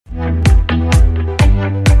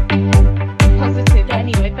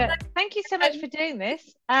much for doing this.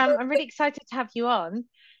 I'm really excited to have you on.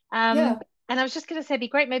 Um, Yeah. and I was just going to say, it'd be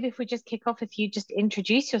great maybe if we just kick off if you just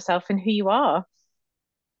introduce yourself and who you are.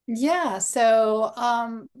 Yeah. So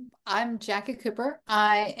I'm Jackie Cooper.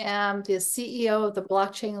 I am the CEO of the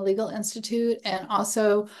Blockchain Legal Institute and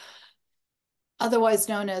also otherwise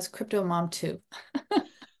known as Crypto Mom 2.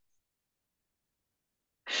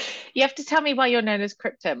 You have to tell me why you're known as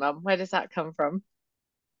Crypto Mum. Where does that come from?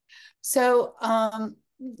 So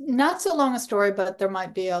not so long a story, but there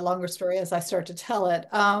might be a longer story as I start to tell it.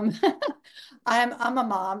 I'm a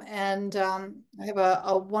mom and I have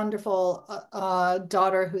a wonderful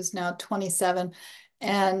daughter who's now 27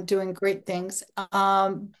 and doing great things.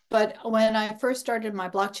 But when I first started my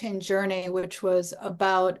blockchain journey, which was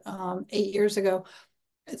about 8 years ago,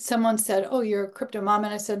 someone said, "Oh, you're a crypto mom."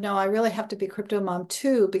 And I said, "No, I really have to be crypto mom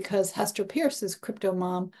too, because Hester Pierce is crypto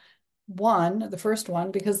mom one, the first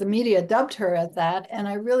one, because the media dubbed her as that. And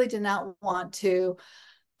I really did not want to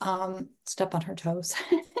step on her toes."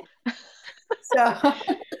 So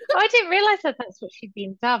Oh, I didn't realize that that's what she'd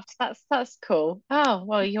been dubbed. That's cool. Oh,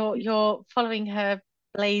 well, you're following her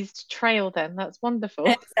blazed trail then. That's wonderful.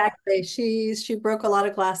 exactly, she broke a lot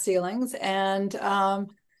of glass ceilings, and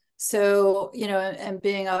so and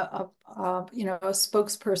being a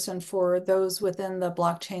spokesperson for those within the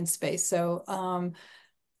blockchain space. So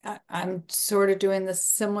I'm sort of doing this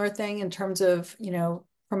similar thing in terms of,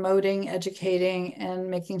 promoting, educating, and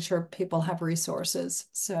making sure people have resources.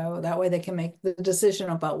 So that way they can make the decision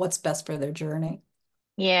about what's best for their journey.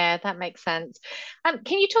 Yeah, that makes sense.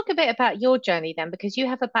 Can you talk a bit about your journey then? Because you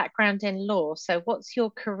have a background in law. So what's your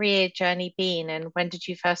career journey been, and when did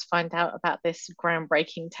you first find out about this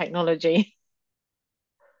groundbreaking technology?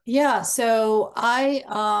 Yeah, so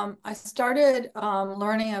I started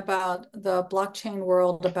learning about the blockchain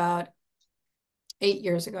world about 8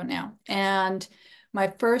 years ago now. And my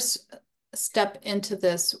first step into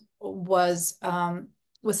this was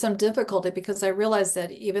with some difficulty, because I realized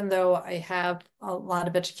that even though I have a lot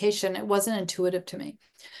of education, it wasn't intuitive to me.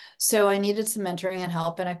 So I needed some mentoring and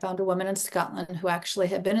help. And I found a woman in Scotland who actually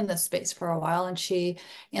had been in this space for a while. And she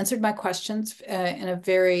answered my questions in a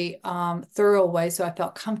very thorough way. So I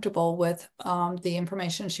felt comfortable with the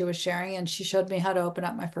information she was sharing. And she showed me how to open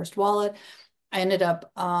up my first wallet. I ended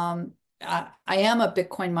up, I am a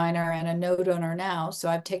Bitcoin miner and a node owner now. So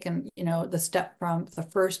I've taken, the step from the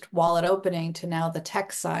first wallet opening to now the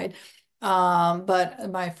tech side.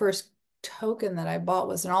 But my first token that I bought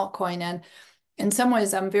was an altcoin. And in some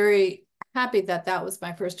ways, I'm very happy that that was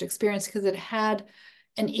my first experience, because it had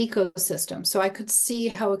an ecosystem. So I could see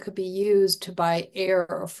how it could be used to buy air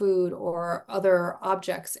or food or other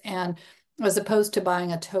objects. And as opposed to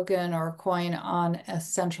buying a token or a coin on a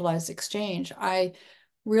centralized exchange, I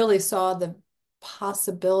really saw the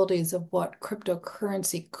possibilities of what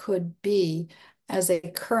cryptocurrency could be as a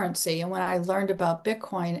currency. And when I learned about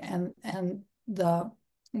Bitcoin and the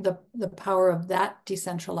power of that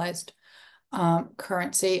decentralized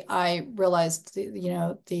currency, I realized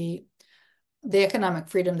the economic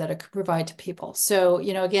freedom that it could provide to people. So,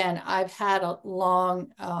 again, I've had a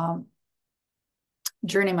long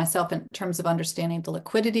journey myself in terms of understanding the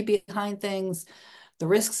liquidity behind things, the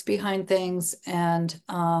risks behind things, and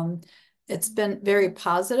it's been very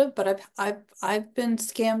positive. But I've been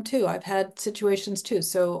scammed too. I've had situations too.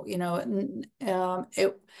 So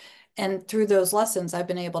it and through those lessons, I've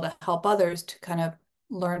been able to help others to kind of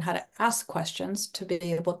learn how to ask questions to be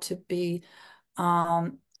able to be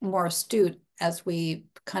more astute as we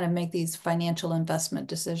kind of make these financial investment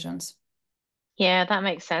decisions. Yeah, that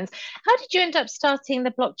makes sense. How did you end up starting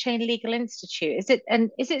the Blockchain Legal Institute?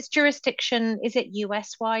 Is its jurisdiction, is it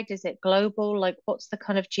US wide? Is it global? Like what's the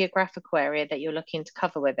kind of geographical area that you're looking to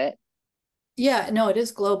cover with it? Yeah, no, it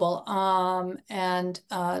is global. And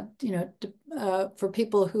for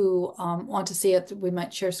people who want to see it, we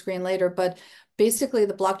might share screen later. But basically,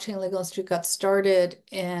 the Blockchain Legal Institute got started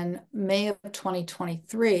in May of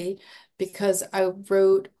 2023 because I'm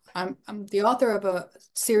the author of a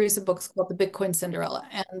series of books called the Bitcoin Cinderella.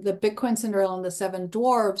 And the Bitcoin Cinderella and the Seven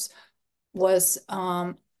Dwarves was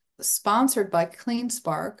sponsored by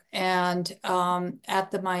CleanSpark and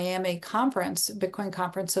at the Miami conference, Bitcoin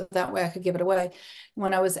conference, so that way I could give it away.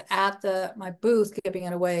 When I was at my booth giving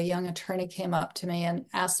it away, a young attorney came up to me and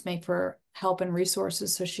asked me for help and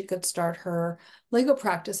resources so she could start her legal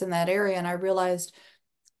practice in that area. And I realized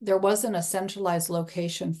there wasn't a centralized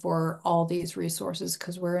location for all these resources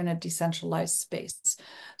because we're in a decentralized space.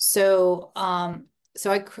 So, I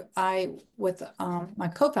with my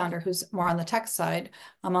co-founder, who's more on the tech side,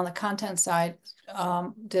 I'm on the content side,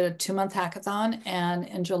 did a 2-month hackathon, and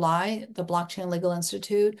in July, the Blockchain Legal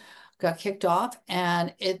Institute got kicked off,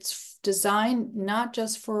 and it's designed not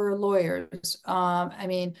just for lawyers. I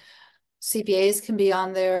mean, CPAs can be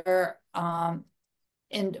on there,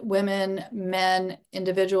 and women, men,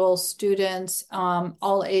 individuals, students,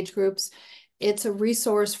 all age groups. It's a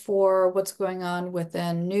resource for what's going on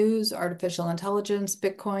within news, artificial intelligence,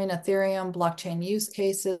 Bitcoin, Ethereum, blockchain use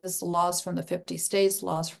cases, laws from the 50 states,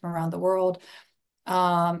 laws from around the world,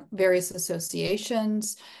 various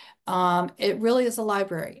associations. It really is a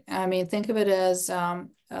library. I mean, think of it as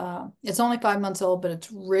it's only 5 months old, but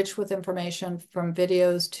it's rich with information from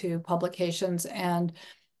videos to publications, and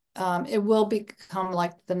it will become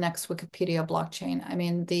like the next Wikipedia blockchain. I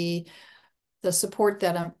mean, the support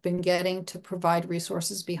that I've been getting to provide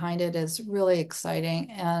resources behind it is really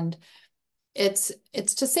exciting. And it's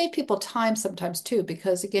to save people time sometimes too,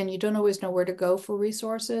 because again, you don't always know where to go for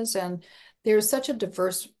resources. And there's such a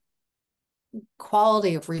diverse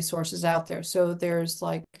quality of resources out there. So there's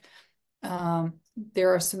like,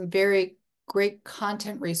 there are some very great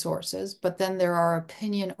content resources, but then there are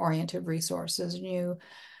opinion-oriented resources. And you,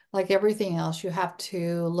 like everything else, you have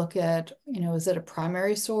to look at, is it a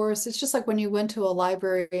primary source? It's just like when you went to a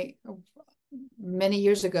library many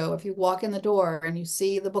years ago, if you walk in the door and you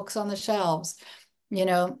see the books on the shelves,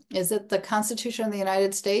 is it the Constitution of the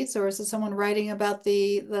United States, or is it someone writing about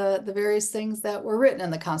the various things that were written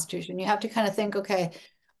in the Constitution? You have to kind of think, okay,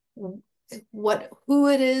 who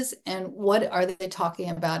it is and what are they talking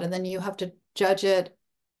about? And then you have to judge it,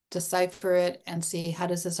 decipher it, and see, how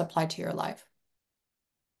does this apply to your life?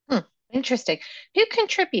 Hmm, interesting. Who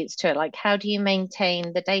contributes to it? Like, how do you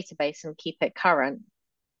maintain the database and keep it current?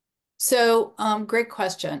 So, great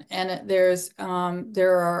question. And there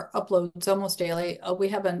are uploads almost daily. We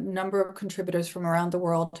have a number of contributors from around the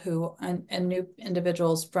world and new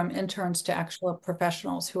individuals, from interns to actual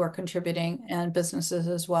professionals, who are contributing, and businesses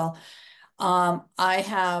as well. I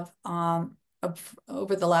have,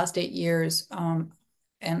 over the last 8 years,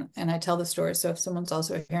 and I tell the story. So if someone's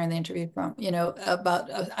also hearing the interview from, about,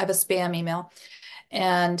 I have a spam email.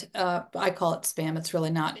 And I call it spam. It's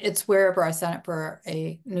really not. It's wherever I sign up for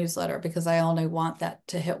a newsletter, because I only want that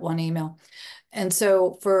to hit one email. And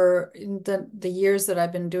so for the years that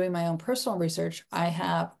I've been doing my own personal research, I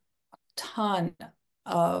have a ton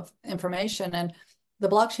of information. And the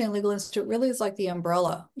Blockchain Legal Institute really is like the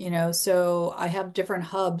umbrella, so I have different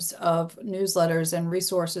hubs of newsletters and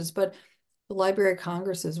resources, but the Library of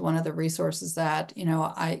Congress is one of the resources that,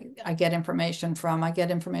 I get information from. I get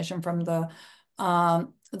information from the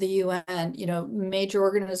UN, major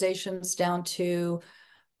organizations down to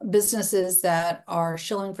businesses that are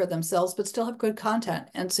shilling for themselves, but still have good content.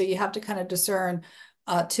 And so you have to kind of discern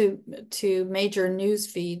to major news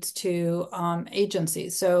feeds, to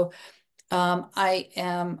agencies. So I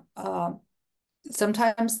am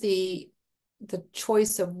sometimes the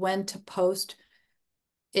choice of when to post,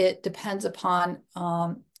 it depends upon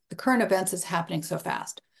the current events is happening so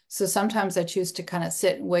fast. So sometimes I choose to kind of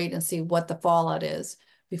sit and wait and see what the fallout is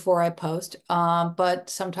before I post. But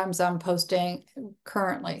sometimes I'm posting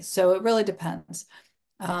currently. So it really depends.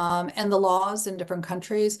 And the laws in different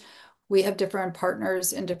countries, we have different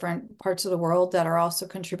partners in different parts of the world that are also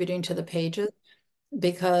contributing to the pages,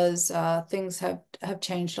 because things have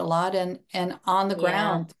changed a lot, and on the Yeah.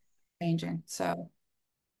 ground changing. So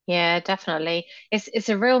Yeah, definitely. It's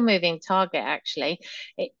a real moving target, actually.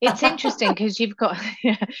 It's interesting because you've got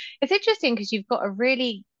yeah, it's interesting because you've got a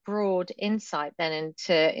really broad insight then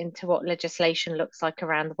into what legislation looks like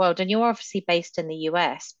around the world. And you're obviously based in the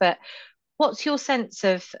US, but what's your sense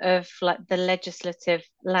of like the legislative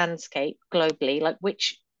landscape globally? Like,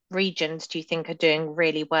 which regions do you think are doing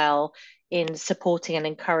really well in supporting and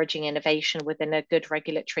encouraging innovation within a good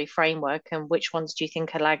regulatory framework, and which ones do you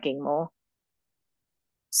think are lagging more?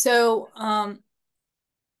 So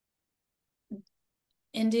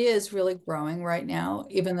India is really growing right now,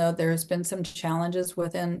 even though there's been some challenges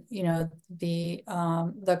within, the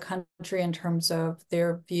country in terms of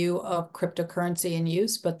their view of cryptocurrency and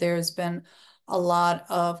use. But there's been a lot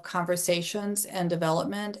of conversations and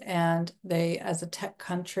development, and they, as a tech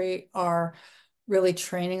country, are really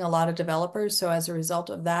training a lot of developers. So as a result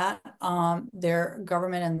of that, their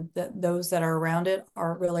government and those that are around it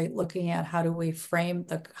are really looking at, how do we frame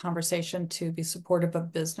the conversation to be supportive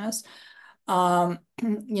of business.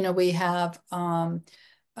 We have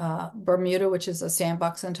Bermuda, which is a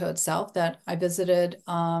sandbox unto itself, that I visited,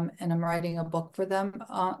 and I'm writing a book for them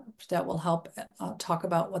that will help talk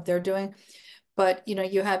about what they're doing. But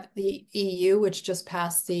you have the EU, which just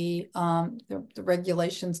passed the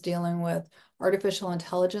regulations dealing with artificial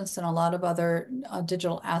intelligence and a lot of other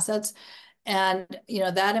digital assets. And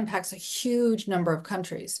that impacts a huge number of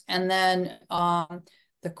countries. And then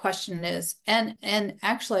the question is, and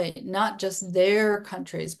actually not just their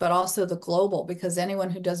countries, but also the global, because anyone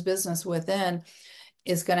who does business within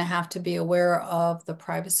is going to have to be aware of the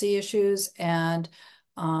privacy issues and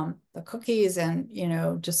the cookies, and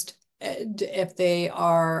just if they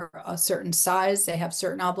are a certain size, they have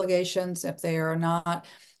certain obligations. If they are not,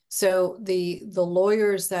 so the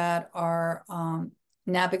lawyers that are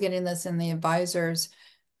navigating this and the advisors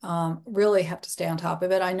really have to stay on top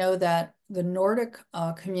of it. I know that the Nordic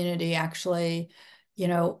community actually,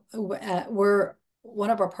 we're one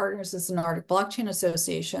of our partners is the Nordic Blockchain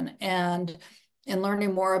Association, and in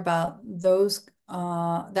learning more about those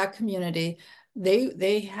that community,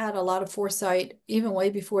 they had a lot of foresight even way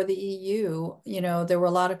before the EU. There were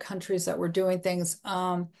a lot of countries that were doing things,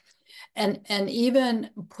 and even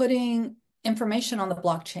putting information on the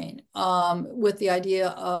blockchain with the idea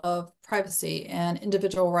of privacy and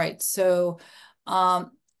individual rights. So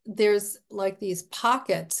there's like these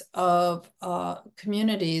pockets of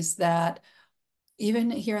communities that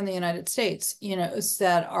even here in the United States,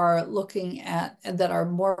 that are looking at and that are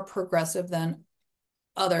more progressive than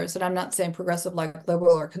others. And I'm not saying progressive like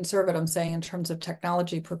liberal or conservative, I'm saying in terms of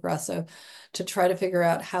technology progressive, to try to figure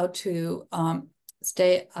out how to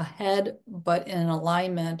stay ahead, but in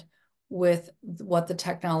alignment with what the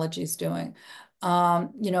technology is doing.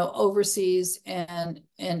 Overseas and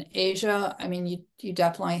in Asia, I mean, you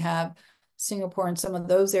definitely have Singapore and some of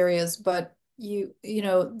those areas, but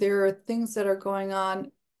there are things that are going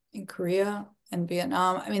on in Korea and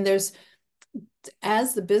Vietnam. I mean,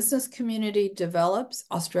 as the business community develops,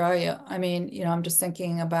 Australia, I mean, I'm just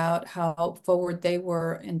thinking about how forward they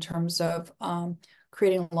were in terms of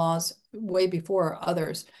creating laws way before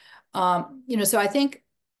others. So I think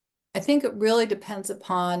it really depends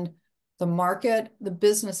upon the market, the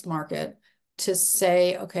business market, to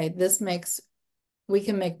say, okay, we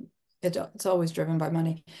can make it, it's always driven by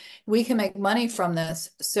money. We can make money from this,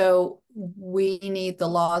 so we need the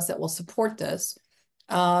laws that will support this.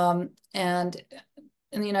 And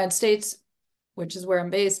in the United States, which is where I'm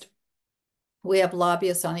based, we have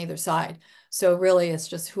lobbyists on either side. So really, it's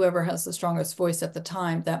just whoever has the strongest voice at the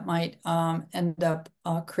time that might end up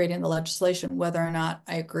creating the legislation. Whether or not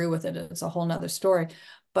I agree with it is a whole nother story.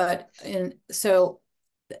 So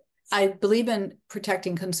I believe in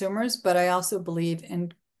protecting consumers, but I also believe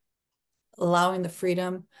in allowing the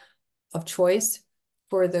freedom of choice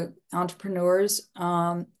for the entrepreneurs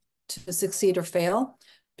to succeed or fail,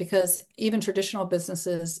 because even traditional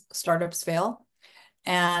businesses, startups fail.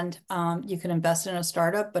 And you can invest in a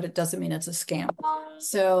startup, but it doesn't mean it's a scam.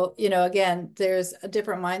 So, again, there's a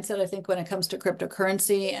different mindset, I think, when it comes to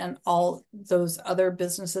cryptocurrency and all those other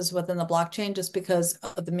businesses within the blockchain, just because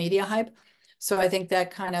of the media hype. So I think that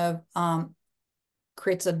kind of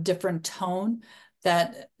creates a different tone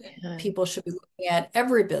that people should be looking at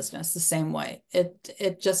every business the same way.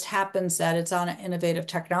 It just happens that it's on an innovative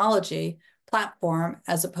technology platform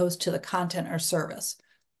as opposed to the content or service.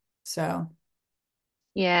 So.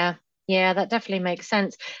 Yeah, yeah, that definitely makes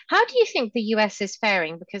sense. How do you think the US is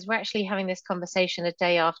faring? Because we're actually having this conversation a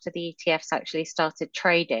day after the ETFs actually started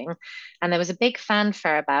trading, and there was a big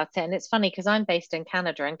fanfare about it. And it's funny because I'm based in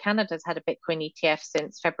Canada, and Canada's had a Bitcoin ETF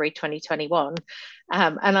since February 2021.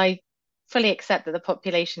 And I fully accept that the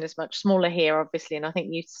population is much smaller here, obviously, and I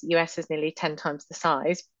think US is nearly 10 times the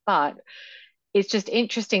size. But it's just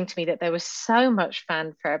interesting to me that there was so much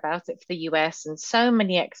fanfare about it for the US and so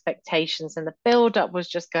many expectations, and the build up was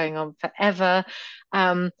just going on forever.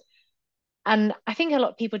 Um, and I think a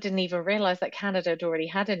lot of people didn't even realize that Canada had already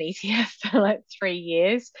had an ETF for like 3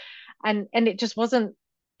 years. And it just wasn't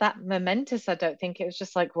that momentous, I don't think. It was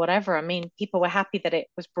just like whatever. I mean, people were happy that it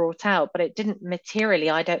was brought out, but it didn't materially,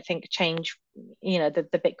 I don't think, change,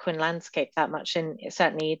 the Bitcoin landscape that much in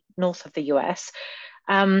certainly north of the US.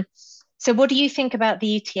 Um, so what do you think about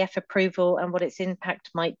the ETF approval and what its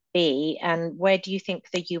impact might be? And where do you think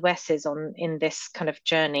the US is on in this kind of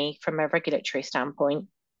journey from a regulatory standpoint?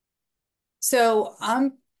 So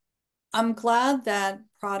I'm glad that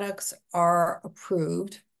products are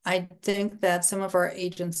approved. I think that some of our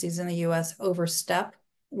agencies in the US overstep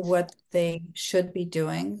what they should be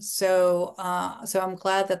doing. So I'm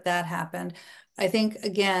glad that that happened. I think,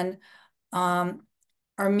 again, our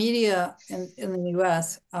media in the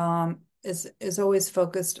US is always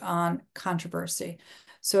focused on controversy.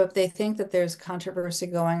 So if they think that there's controversy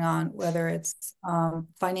going on, whether it's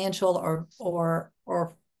financial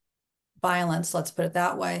or violence, let's put it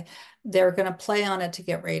that way, they're going to play on it to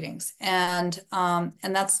get ratings, and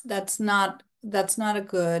that's not a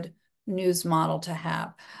good news model to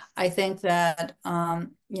have. I think that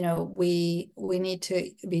we need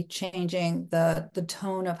to be changing the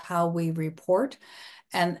tone of how we report.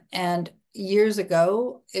 And years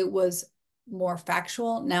ago it was more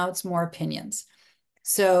factual. Now it's more opinions.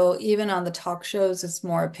 So even on the talk shows, it's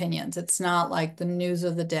more opinions. It's not like the news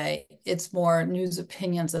of the day. It's more news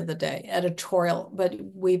opinions of the day, editorial. But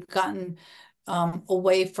we've gotten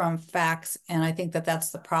away from facts, and I think that that's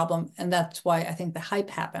the problem, and that's why I think the hype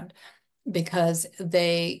happened, because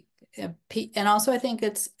and also I think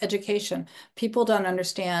it's education. People don't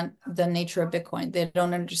understand the nature of Bitcoin. They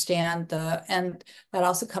don't understand and that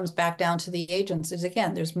also comes back down to the agencies.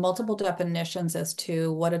 Again, there's multiple definitions as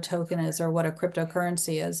to what a token is or what a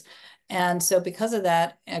cryptocurrency is. And so because of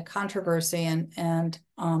that controversy and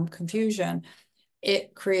confusion,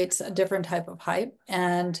 it creates a different type of hype.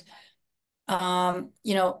 And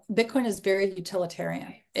Bitcoin is very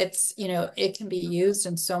utilitarian. It can be used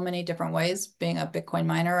in so many different ways. Being a Bitcoin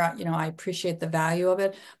miner, I appreciate the value of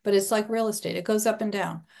it, but it's like real estate. It goes up and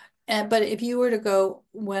down. But if you were to go,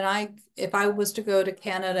 if I was to go to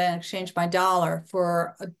Canada and exchange my dollar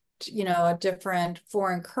for a different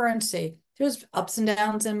foreign currency, there's ups and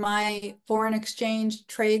downs in my foreign exchange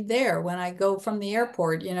trade there. When I go from the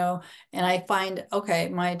airport, and I find, okay,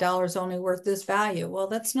 my dollar's only worth this value. Well,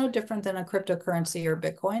 that's no different than a cryptocurrency or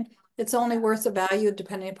Bitcoin. It's only worth a value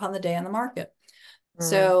depending upon the day in the market. Mm.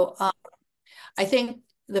 So I think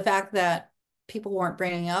the fact that people weren't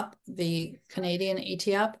bringing up the Canadian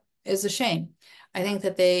ETF is a shame. I think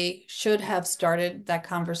that they should have started that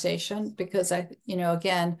conversation, because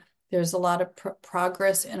again, there's a lot of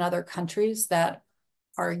progress in other countries that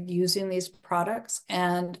are using these products,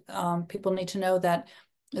 and people need to know that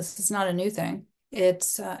this is not a new thing.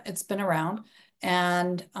 It's been around,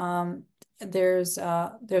 and there's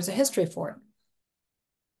a history for it.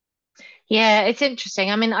 Yeah, it's interesting.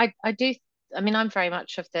 I mean, I do. I mean, I'm very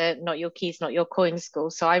much of the not your keys, not your coin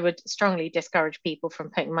school. So I would strongly discourage people from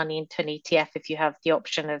putting money into an ETF if you have the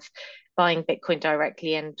option of buying Bitcoin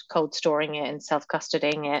directly and cold storing it and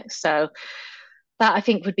self-custodying it. So that I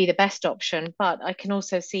think would be the best option. But I can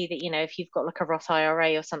also see that, if you've got like a Roth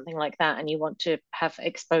IRA or something like that and you want to have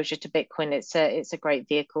exposure to Bitcoin, it's a great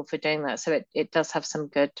vehicle for doing that. So it does have some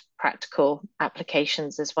good practical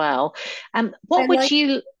applications as well. I What would like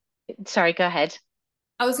you Sorry, go ahead.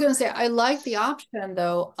 I was going to say, I like the option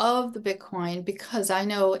though of the Bitcoin, because I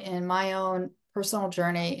know in my own personal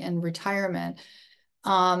journey in retirement,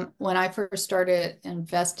 when I first started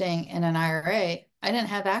investing in an IRA, I didn't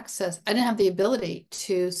have access. I didn't have the ability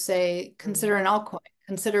to say, Mm. consider an altcoin,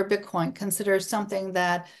 consider Bitcoin, consider something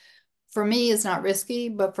that for me is not risky,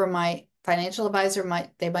 but for my financial advisor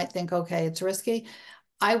they might think, okay, it's risky.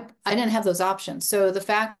 I didn't have those options. So the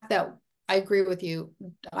fact that I agree with you,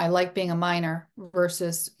 I like being a minor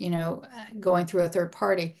versus, going through a third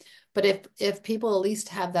party. But if people at least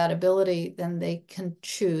have that ability, then they can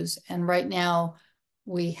choose. And right now,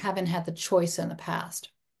 we haven't had the choice in the past.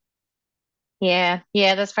 Yeah,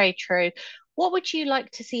 yeah, that's very true. What would you like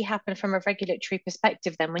to see happen from a regulatory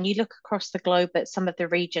perspective then, when you look across the globe at some of the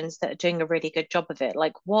regions that are doing a really good job of it?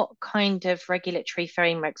 Like, what kind of regulatory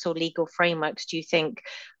frameworks or legal frameworks do you think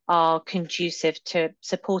are conducive to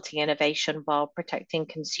supporting innovation while protecting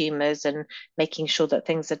consumers and making sure that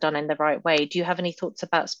things are done in the right way? Do you have any thoughts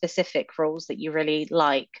about specific rules that you really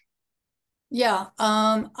like? Yeah,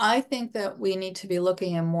 I think that we need to be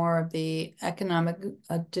looking at more of the economic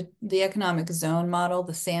zone model,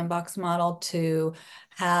 the sandbox model, to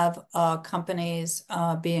have companies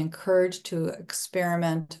be encouraged to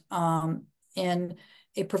experiment in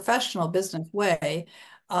a professional business way.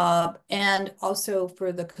 And also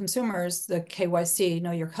for the consumers, the KYC,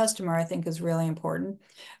 know your customer, I think is really important,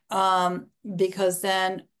 because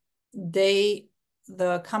then the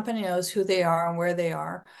company knows who they are and where they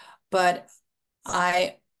are. But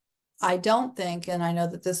I I don't think, and I know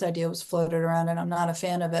that this idea was floated around and I'm not a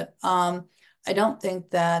fan of it. I don't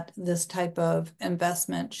think that this type of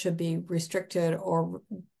investment should be restricted or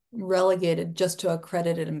relegated just to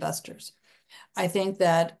accredited investors. I think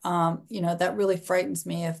that that really frightens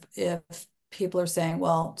me if people are saying,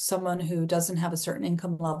 well, someone who doesn't have a certain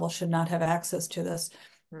income level should not have access to this.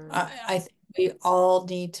 Mm. I think we all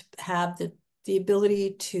need to have the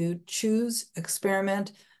ability to choose,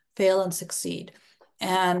 experiment, fail, and succeed.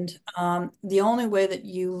 And the only way that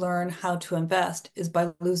you learn how to invest is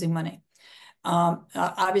by losing money.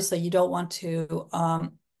 Obviously, you don't want to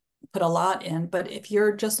put a lot in, but if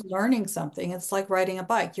you're just learning something, it's like riding a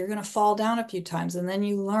bike. You're going to fall down a few times, and then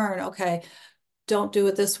you learn, okay, don't do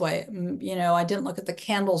it this way. I didn't look at the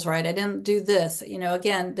candles right. I didn't do this.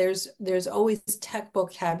 Again, there's always tech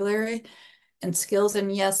vocabulary, and skills.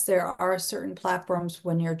 And yes, there are certain platforms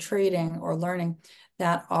when you're trading or learning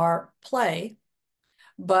that are play,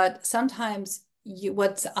 but sometimes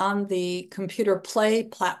what's on the computer play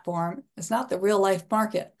platform is not the real life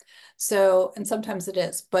market. So, and sometimes it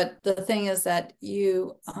is, but the thing is that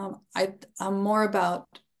I'm more about,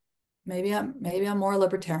 maybe I'm more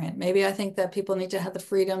libertarian. Maybe I think that people need to have the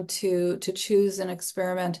freedom to choose and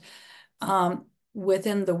experiment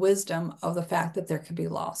within the wisdom of the fact that there could be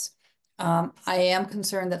loss. I am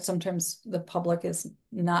concerned that sometimes the public is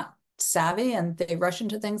not savvy and they rush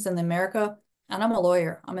into things in America. And I'm a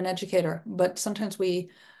lawyer, I'm an educator, but sometimes we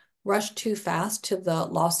rush too fast to the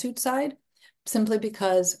lawsuit side simply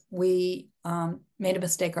because we made a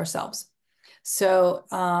mistake ourselves. So,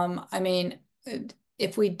 I mean,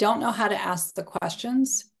 if we don't know how to ask the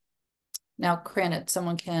questions, now, granted,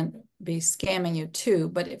 someone can be scamming you too,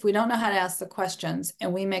 but if we don't know how to ask the questions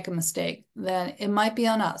and we make a mistake, then it might be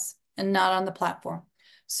on us and not on the platform.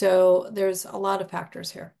 So there's a lot of factors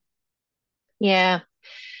here. Yeah.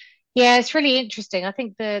 Yeah, it's really interesting. I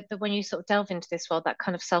think the when you sort of delve into this world, that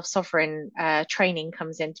kind of self-sovereign training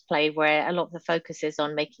comes into play, where a lot of the focus is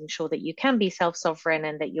on making sure that you can be self-sovereign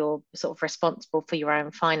and that you're sort of responsible for your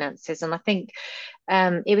own finances. And I think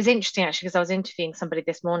it was interesting actually because I was interviewing somebody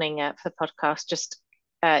this morning for the podcast. Just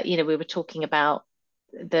we were talking about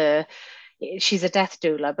the she's a death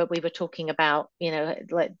doula, but we were talking about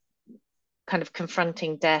like kind of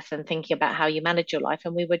confronting death and thinking about how you manage your life.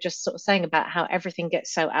 And we were just sort of saying about how everything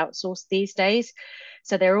gets so outsourced these days.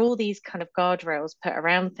 So there are all these kind of guardrails put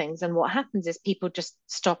around things. And what happens is people just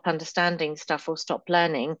stop understanding stuff or stop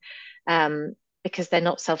learning because they're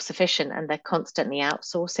not self-sufficient and they're constantly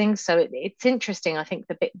outsourcing. So it's interesting. I think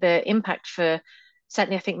the impact for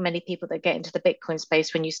certainly, I think many people that get into the Bitcoin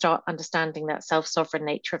space, when you start understanding that self-sovereign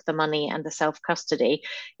nature of the money and the self-custody,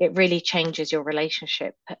 it really changes your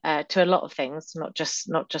relationship to a lot of things, not just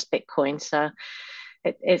Bitcoin. So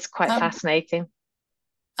it's quite Um, fascinating.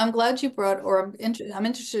 I'm glad you brought, or I'm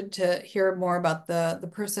interested to hear more about the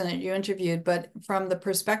person that you interviewed, but from the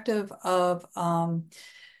perspective of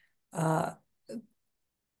uh,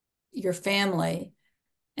 your family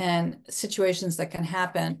and situations that can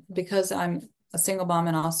happen, because I'm a single mom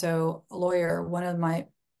and also a lawyer, one of my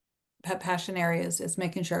pet passion areas is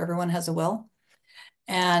making sure everyone has a will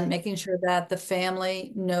and making sure that the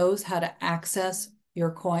family knows how to access your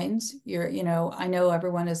coins. I know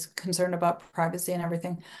everyone is concerned about privacy and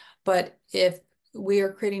everything, but if we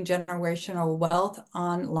are creating generational wealth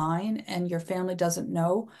online and your family doesn't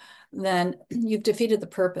know, then you've defeated the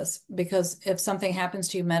purpose, because if something happens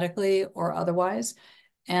to you medically or otherwise,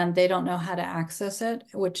 and they don't know how to access it,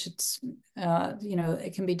 which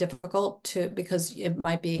it can be difficult because it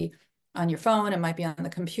might be on your phone, it might be on the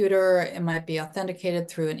computer, it might be authenticated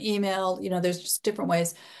through an email. There's just different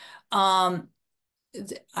ways. Um,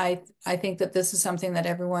 I think that this is something that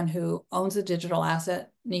everyone who owns a digital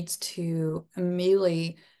asset needs to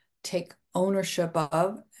immediately take ownership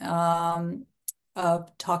of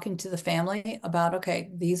talking to the family about,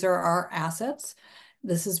 okay, these are our assets.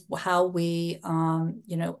 This is how we,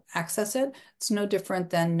 access it. It's no different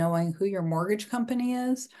than knowing who your mortgage company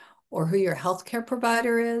is or who your healthcare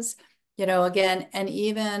provider is. Again, and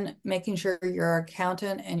even making sure your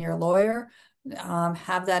accountant and your lawyer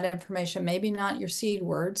have that information, maybe not your seed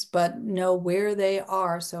words, but know where they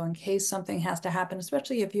are. So in case something has to happen,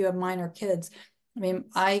 especially if you have minor kids. I mean,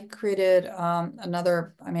 I created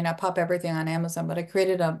I pop everything on Amazon, but I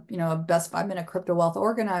created a best 5-minute crypto wealth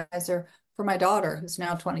organizer for my daughter, who's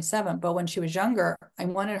now 27. But when she was younger, I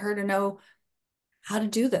wanted her to know how to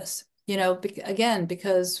do this, again,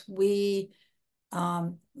 because we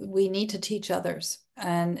need to teach others,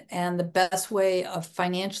 and the best way of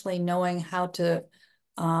financially knowing how to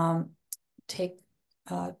take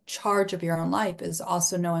charge of your own life is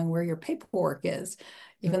also knowing where your paperwork is.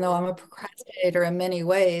 Even though I'm a procrastinator in many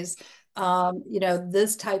ways,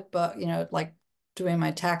 this type of, like doing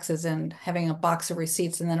my taxes and having a box of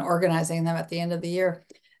receipts and then organizing them at the end of the year,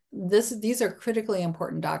 these are critically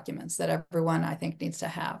important documents that everyone, I think, needs to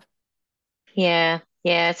have. Yeah,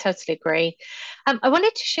 yeah, I totally agree. I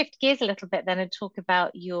wanted to shift gears a little bit then and talk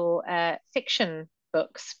about your fiction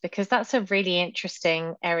books because that's a really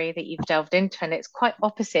interesting area that you've delved into, and it's quite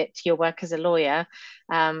opposite to your work as a lawyer,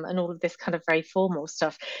 and all of this kind of very formal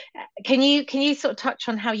stuff. Can you sort of touch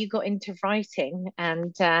on how you got into writing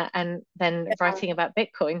and then writing about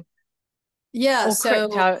Bitcoin Yeah, or so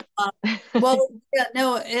crypto? well, yeah,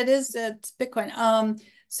 no, it's Bitcoin.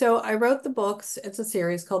 So I wrote the books. It's a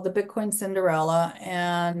series called The Bitcoin Cinderella,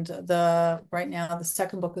 and the right now the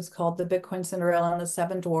second book is called The Bitcoin Cinderella and the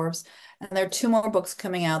Seven Dwarfs. And there are two more books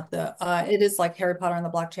coming out. It is like Harry Potter and the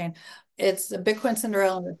blockchain. it's the Bitcoin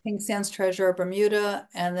Cinderella and the Pink Sands Treasure of Bermuda,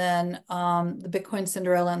 and then the Bitcoin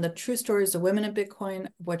Cinderella and the True Stories of Women in Bitcoin,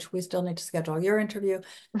 which we still need to schedule your interview.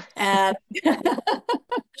 And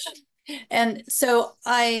and so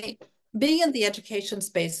being in the education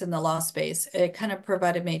space and the law space, it kind of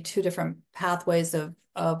provided me two different pathways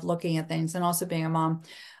of looking at things, and also being a mom.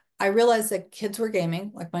 I realized that kids were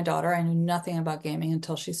gaming, like my daughter. I knew nothing about gaming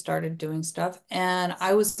until she started doing stuff. And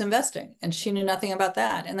I was investing, and she knew nothing about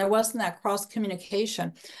that. And there wasn't that cross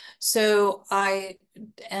communication. So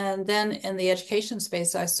and then in the education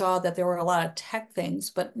space, I saw that there were a lot of tech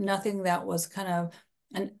things, but nothing that was kind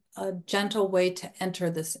of a gentle way to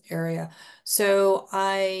enter this area. So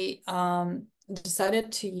I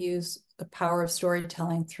decided to use the power of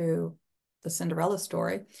storytelling through the Cinderella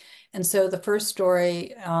story. And so the first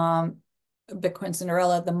story, Bitcoin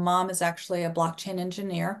Cinderella, the mom is actually a blockchain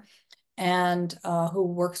engineer and who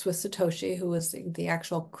works with Satoshi, who is the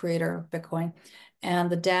actual creator of Bitcoin. And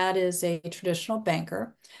the dad is a traditional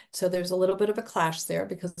banker. So there's a little bit of a clash there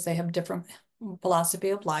because they have different philosophy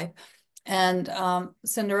of life. And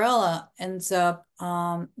Cinderella ends up,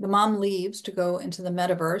 the mom leaves to go into the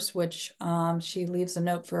metaverse, which she leaves a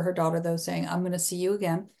note for her daughter, though, saying, I'm going to see you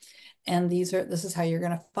again. And this is how you're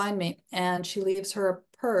going to find me. And she leaves her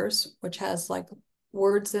a purse, which has like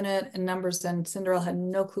words in it and numbers, and Cinderella had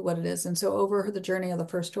no clue what it is. And so over the journey of the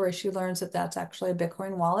first story, she learns that that's actually a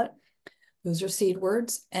Bitcoin wallet. Those are seed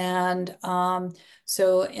words. And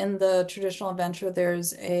so in the traditional adventure,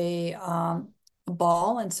 there's a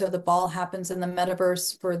ball. And so the ball happens in the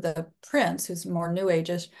metaverse for the prince, who's more new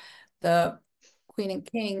agish. The queen and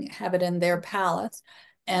king have it in their palace.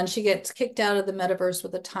 And she gets kicked out of the metaverse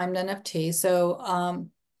with a timed NFT. So a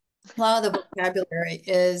lot of the vocabulary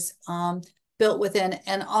is built within.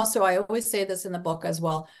 And also, I always say this in the book as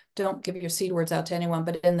well. Don't give your seed words out to anyone.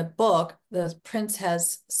 But in the book, the prince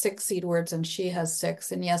has 6 seed words and she has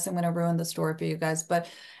 6. And yes, I'm going to ruin the story for you guys. But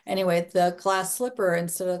anyway, the glass slipper,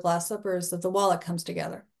 instead of glass slippers, the wallet comes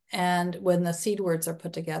together. And when the seed words are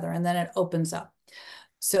put together, and then it opens up.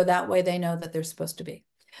 So that way they know that they're supposed to be.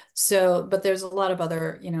 So, but there's a lot of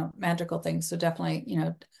other, magical things. So definitely,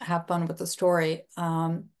 have fun with the story.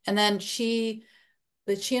 And then she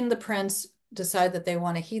and the prince decide that they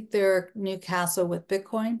want to heat their new castle with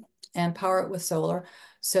Bitcoin and power it with solar.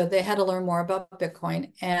 So they had to learn more about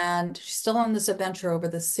Bitcoin. And she's still on this adventure over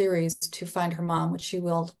this series to find her mom, which she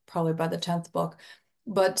will probably by the 10th book.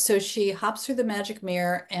 But so she hops through the magic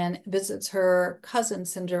mirror and visits her cousin,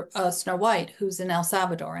 Snow White, who's in El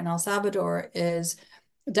Salvador. And El Salvador is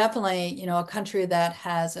definitely, a country that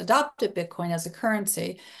has adopted Bitcoin as a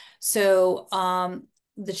currency. So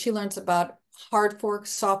that she learns about hard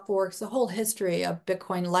forks, soft forks, the whole history of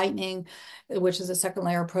Bitcoin Lightning, which is a second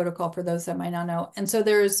layer protocol for those that might not know. And so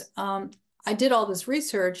I did all this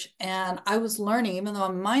research and I was learning, even though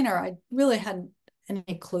I'm a minor, I really hadn't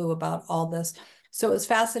any clue about all this. So it was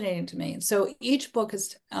fascinating to me. So each book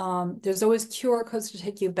is, there's always QR codes to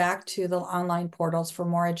take you back to the online portals for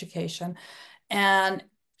more education. And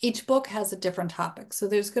each book has a different topic. So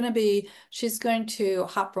she's going to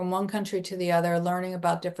hop from one country to the other, learning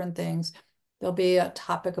about different things. There'll be a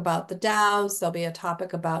topic about the DAOs. There'll be a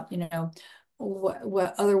topic about,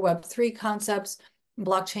 what other Web3 concepts,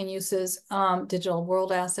 blockchain uses, digital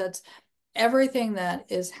world assets, everything that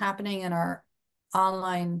is happening in our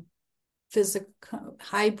online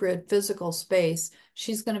hybrid physical space.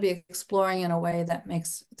 She's going to be exploring in a way that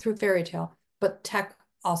makes through fairy tale, but tech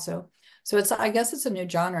also. So I guess it's a new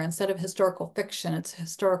genre. Instead of historical fiction, it's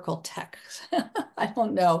historical tech. I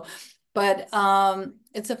don't know, but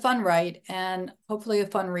it's a fun write and hopefully a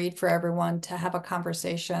fun read for everyone to have a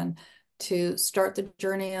conversation to start the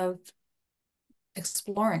journey of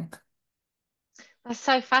exploring. That's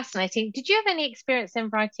so fascinating. Did you have any experience in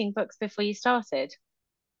writing books before you started?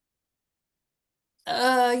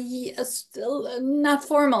 Yes, not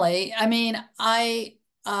formally. I mean, I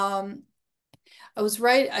was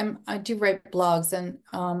right. I do write blogs, and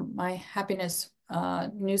my happiness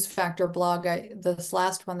news factor blog. This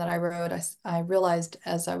last one that I wrote, I realized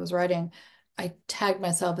as I was writing, I tagged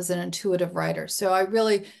myself as an intuitive writer. So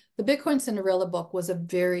the Bitcoin Cinderella book was a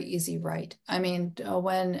very easy write. I mean,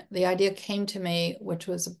 when the idea came to me, which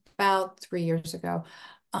was about 3 years ago,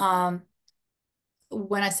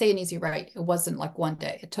 when I say an easy write, it wasn't like one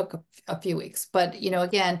day. It took a few weeks. But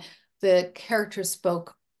again, the characters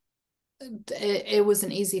spoke. It was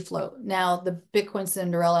an easy flow. Now, the Bitcoin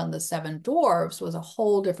Cinderella and the Seven Dwarfs was a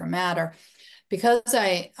whole different matter. Because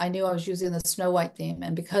I knew I was using the Snow White theme,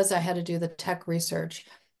 and because I had to do the tech research,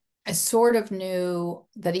 I sort of knew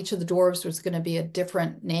that each of the dwarves was going to be a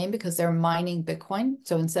different name because they're mining Bitcoin.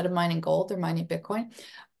 So instead of mining gold, they're mining Bitcoin.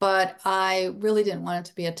 but I really didn't want it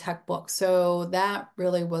to be a tech book. So that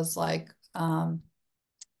really was like,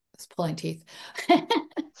 it's pulling teeth.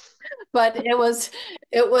 But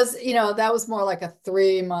that was more like a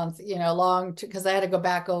 3 month, long, because I had to go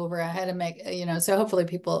back over. I had to make, so hopefully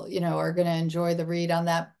people, are going to enjoy the read on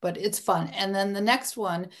that, but it's fun. And then the next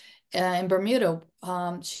one in Bermuda,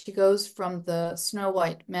 she goes from the Snow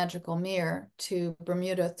White magical mirror to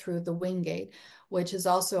Bermuda through the Wing Gate, which is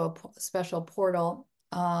also a special portal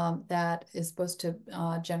that is supposed to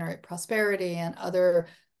generate prosperity and other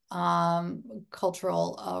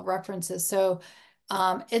cultural references. So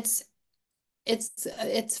it's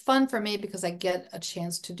it's fun for me because I get a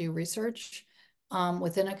chance to do research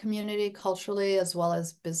within a community culturally as well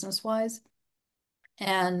as business wise.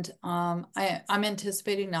 And I'm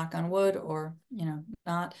anticipating, knock on wood, or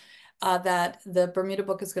not, that the Bermuda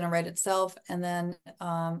book is going to write itself, and then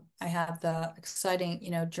I have the exciting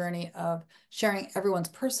journey of sharing everyone's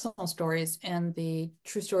personal stories and the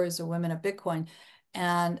true stories of women of Bitcoin,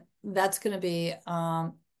 and that's going to be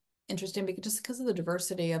interesting because of the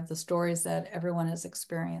diversity of the stories that everyone has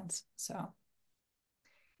experienced. So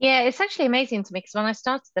Yeah, it's actually amazing to me because when I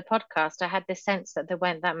started the podcast, I had this sense that there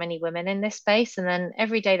weren't that many women in this space. And then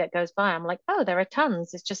every day that goes by, I'm like, oh, there are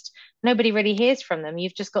tons. It's just nobody really hears from them.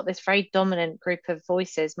 You've just got this very dominant group of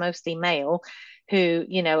voices, mostly male, who,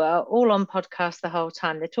 are all on podcasts the whole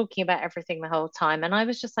time. They're talking about everything the whole time. And I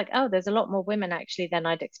was just like, oh, there's a lot more women actually than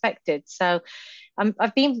I'd expected. So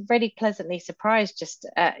I've been really pleasantly surprised just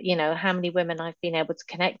how many women I've been able to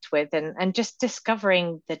connect with, and just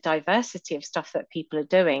discovering the diversity of stuff that people are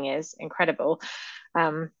doing is incredible.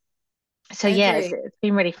 Um, so I yeah, agree. it's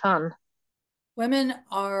been really fun. Women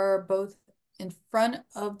are both in front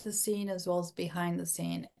of the scene as well as behind the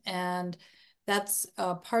scene. And that's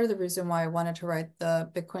part of the reason why I wanted to write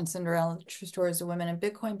the Bitcoin Cinderella, True Stories of Women in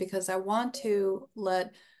Bitcoin, because I want to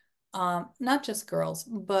let not just girls,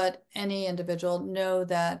 but any individual know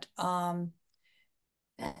that the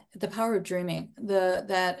power of dreaming,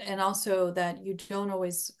 and also that you don't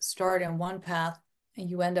always start in one path and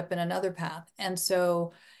you end up in another path. And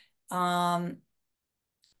so um,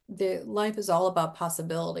 the life is all about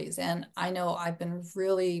possibilities. And I know I've been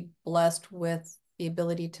really blessed with the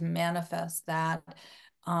ability to manifest that.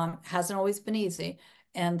 Hasn't always been easy.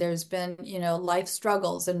 And there's been, life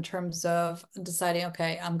struggles in terms of deciding,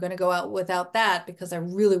 okay, I'm going to go out without that because I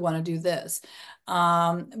really want to do this.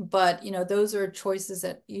 But, those are choices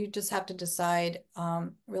that you just have to decide,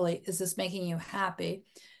 really, is this making you happy?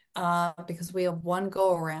 Because we have one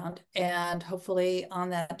go around, and hopefully on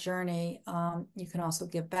that journey you can also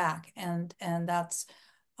give back, and that's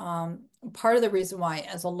part of the reason why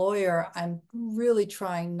as a lawyer I'm really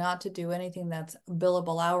trying not to do anything that's a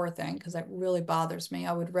billable hour thing, because that really bothers me.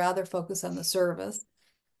 I would rather focus on the service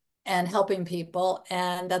and helping people,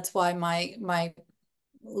 and that's why my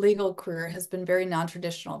legal career has been very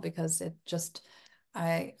non-traditional, because it just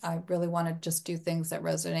I really want to just do things that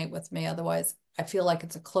resonate with me. Otherwise, I feel like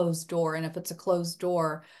it's a closed door. And if it's a closed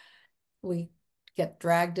door, we get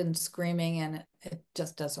dragged in screaming, and it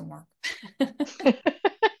just doesn't work.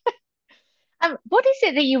 What is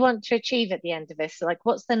it that you want to achieve at the end of this? Like,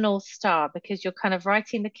 what's the North Star? Because you're kind of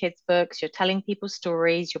writing the kids' books, you're telling people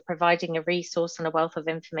stories, you're providing a resource and a wealth of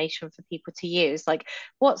information for people to use. Like,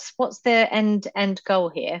 what's the end goal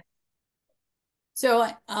here? So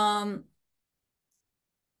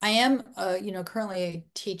I am currently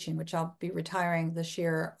teaching, which I'll be retiring this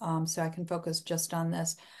year, so I can focus just on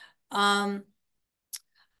this. Um,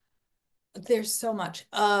 There's so much.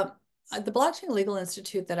 The Blockchain Legal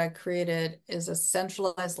Institute that I created is a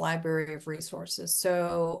centralized library of resources.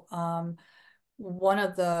 So one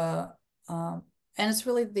of the, and it's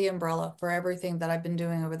really the umbrella for everything that I've been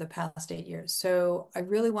doing over the past 8 years. So I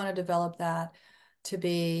really want to develop that to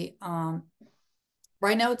be,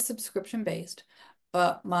 right now it's subscription based,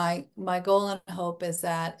 but my goal and hope is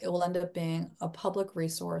that it will end up being a public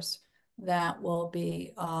resource that will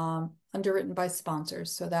be underwritten by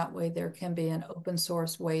sponsors. So that way there can be an open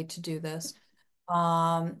source way to do this,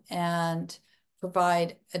 and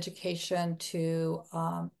provide education to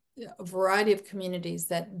a variety of communities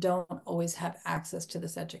that don't always have access to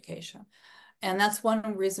this education. And that's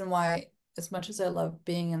one reason why, as much as I love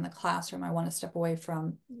being in the classroom, I want to step away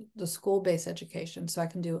from the school-based education so I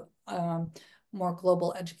can do more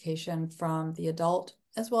global education from the adult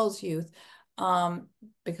as well as youth, um,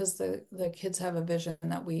 because the kids have a vision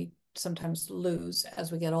that we sometimes lose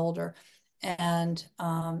as we get older. And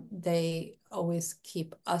they always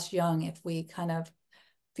keep us young if we kind of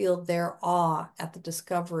feel their awe at the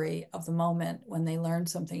discovery of the moment when they learn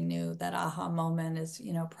something new. That aha moment is,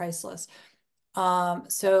 priceless.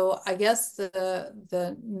 So I guess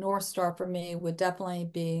the North Star for me would definitely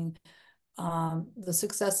be the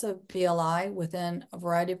success of BLI within a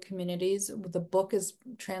variety of communities. The book is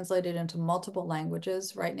translated into multiple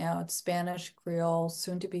languages. Right now it's Spanish, Creole,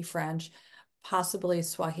 soon to be French, possibly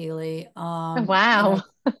Swahili. Oh, wow.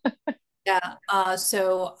 Yeah.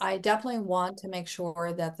 So I definitely want to make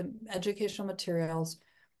sure that the educational materials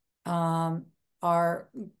um, are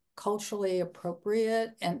culturally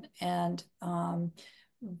appropriate and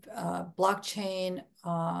blockchain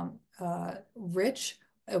rich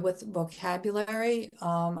with vocabulary.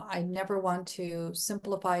 I never want to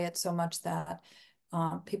simplify it so much that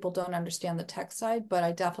people don't understand the tech side, but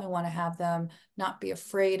I definitely want to have them not be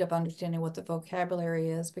afraid of understanding what the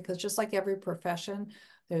vocabulary is, because just like every profession,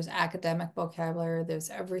 there's academic vocabulary, there's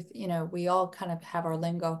everything, we all kind of have our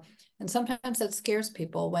lingo. And sometimes that scares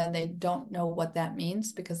people when they don't know what that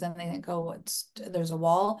means, because then they think, oh, there's a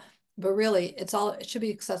wall. But really, it should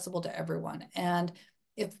be accessible to everyone. And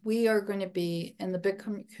if we are going to be in the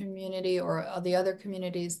Bitcoin community or the other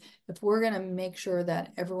communities, if we're going to make sure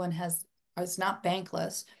that everyone is not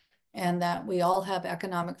bankless and that we all have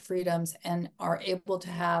economic freedoms and are able to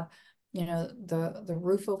have the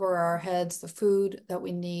roof over our heads, the food that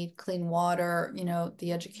we need, clean water,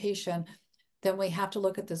 the education, then we have to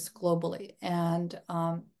look at this globally. And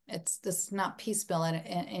it's this not piecemeal in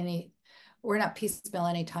any, we're not piecemeal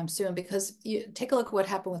anytime soon, because you take a look at what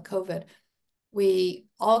happened with COVID. We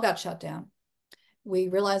all got shut down. We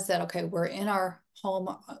realized that, okay, we're in our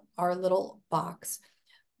home, our little box,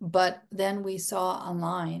 but then we saw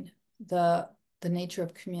online the nature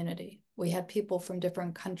of community. We had people from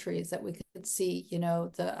different countries that we could see,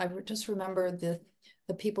 I just remember the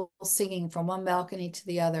people singing from one balcony to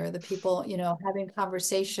the other, the people, having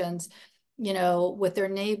conversations, with their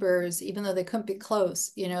neighbors, even though they couldn't be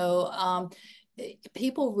close,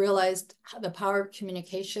 people realized the power of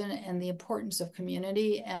communication and the importance of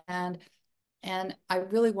community. And I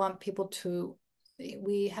really want people to,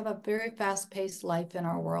 we have a very fast-paced life in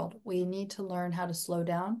our world. We need to learn how to slow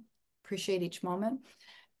down, appreciate each moment,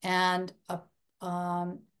 and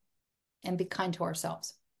um, and be kind to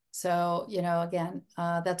ourselves. So, again,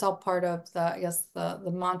 that's all part of I guess the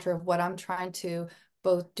mantra of what I'm trying to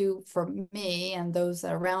both do for me and those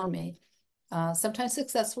that are around me, sometimes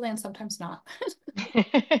successfully and sometimes not.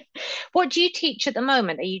 What do you teach at the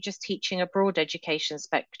moment? Are you just teaching a broad education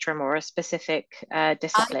spectrum or a specific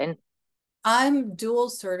discipline? I'm dual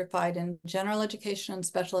certified in general education and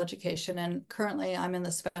special education, and currently I'm in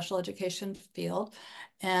the special education field,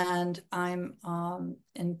 and I'm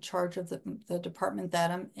in charge of the department that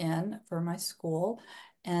I'm in for my school.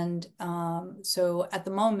 And so at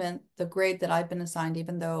the moment, the grade that I've been assigned,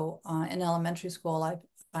 even though in elementary school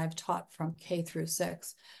I've taught from K through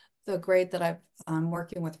 6, the grade that I'm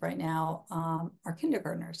working with right now are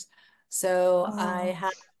kindergartners. So Oh.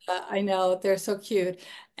 I know they're so cute.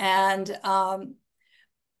 And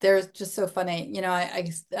they're just so funny.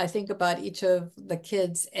 I think about each of the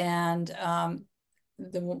kids, and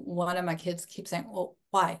one of my kids keeps saying, "Well,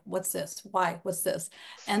 why? What's this? Why? What's this?"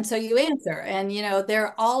 And so you answer, and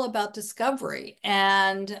they're all about discovery.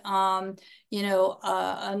 And another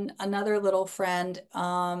little friend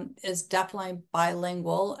is definitely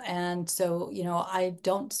bilingual, and so I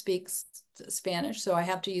don't speak Spanish, so I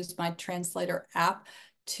have to use my translator app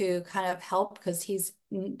to kind of help, because he's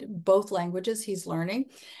both languages he's learning.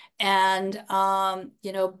 And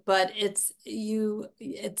but it's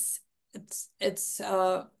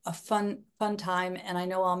a fun time, and I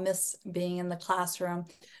know I'll miss being in the classroom,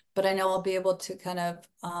 but I know I'll be able to kind of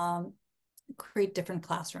create different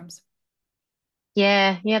classrooms.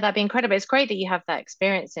 Yeah, yeah, that'd be incredible. It's great that you have that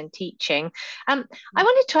experience in teaching. I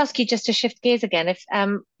wanted to ask you, just to shift gears again, if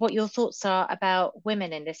what your thoughts are about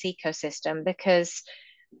women in this ecosystem, because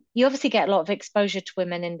you obviously get a lot of exposure to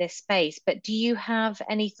women in this space, but do you have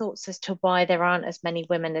any thoughts as to why there aren't as many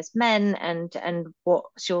women as men, and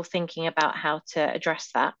what's your thinking about how to address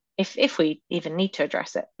that, if we even need to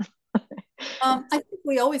address it? I think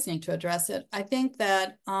we always need to address it. I think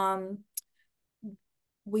that I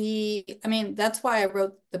mean, that's why I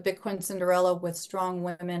wrote the Bitcoin Cinderella with strong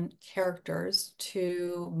women characters,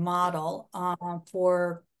 to model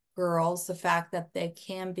for girls the fact that they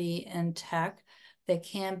can be in tech, they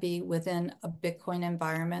can be within a Bitcoin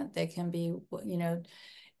environment, they can be,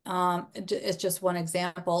 it's just one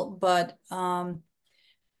example, but I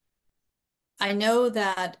know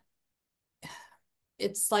that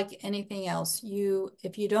it's like anything else.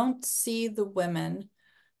 If you don't see the women,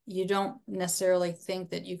 you don't necessarily think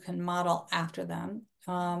that you can model after them.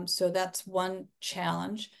 So that's one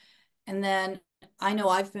challenge. And then I know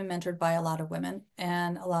I've been mentored by a lot of women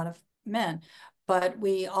and a lot of men, but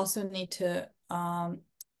we also need to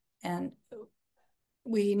and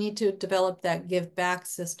we need to develop that give back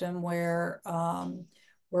system where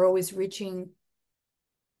we're always reaching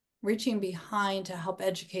behind to help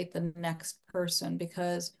educate the next person,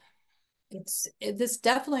 because this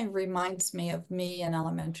definitely reminds me of me in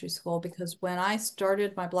elementary school, because when I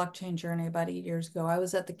started my blockchain journey about 8 years ago, I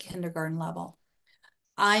was at the kindergarten level.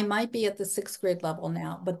 I might be at the sixth grade level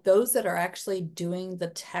now, but those that are actually doing the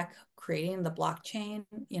tech, creating the blockchain,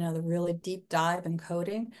 the really deep dive in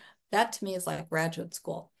coding, that to me is like graduate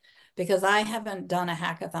school, because I haven't done a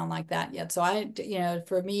hackathon like that yet. So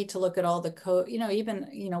for me to look at all the code, even,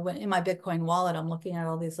 when in my Bitcoin wallet, I'm looking at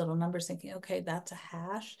all these little numbers thinking, okay, that's a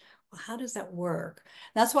hash. Well, how does that work?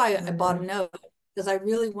 That's why I bought a Mm. node, because I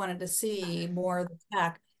really wanted to see more of the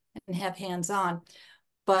tech and have hands-on.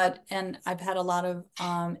 And I've had a lot of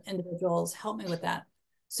individuals help me with that.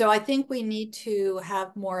 So I think we need to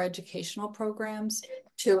have more educational programs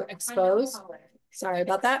to expose. Sorry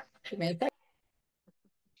about that. Give me a sec.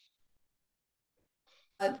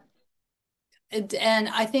 And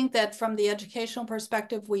I think that from the educational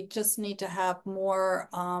perspective, we just need to have more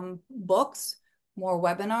books, more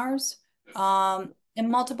webinars in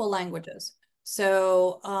multiple languages.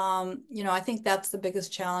 So, I think that's the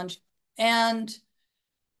biggest challenge. And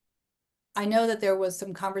I know that there was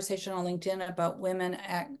some conversation on LinkedIn about women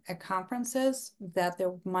at conferences, that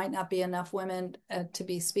there might not be enough women to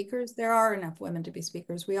be speakers. There are enough women to be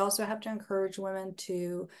speakers. We also have to encourage women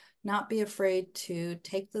to not be afraid to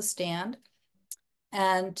take the stand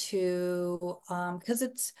and to,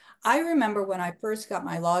 I remember when I first got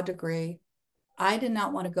my law degree, I did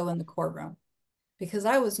not want to go in the courtroom because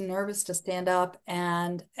I was nervous to stand up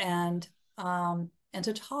and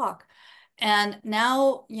to talk. And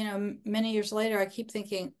now, many years later, I keep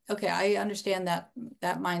thinking, okay, I understand that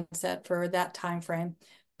mindset for that time frame,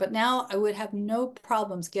 but now I would have no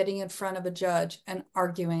problems getting in front of a judge and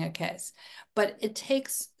arguing a case. But it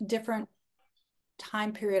takes different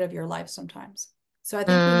time period of your life sometimes. So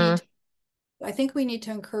Mm. I think we need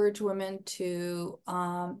to encourage women to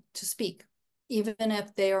speak, even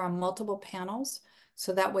if they are on multiple panels,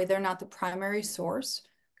 so that way they're not the primary source,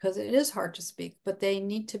 because it is hard to speak, but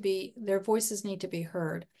their voices need to be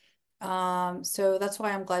heard. So that's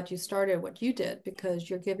why I'm glad you started what you did, because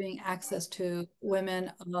you're giving access to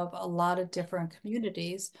women of a lot of different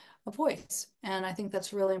communities a voice, and I think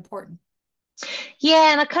that's really important.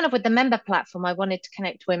 Yeah, and I kind of with the member platform, I wanted to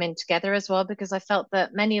connect women together as well because I felt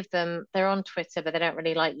that many of them, they're on Twitter, but they don't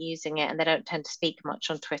really like using it and they don't tend to speak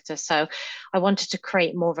much on Twitter. So I wanted to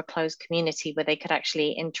create more of a closed community where they could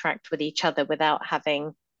actually interact with each other without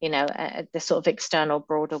having, the sort of external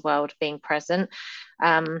broader world being present.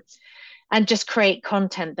 Um, and just create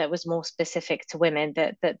content that was more specific to women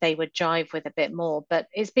that they would jive with a bit more. But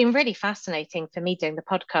it's been really fascinating for me doing the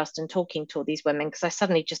podcast and talking to all these women because I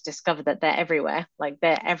suddenly just discovered that they're everywhere. Like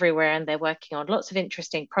they're everywhere and they're working on lots of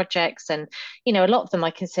interesting projects. And, a lot of them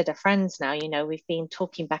I consider friends now. We've been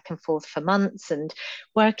talking back and forth for months and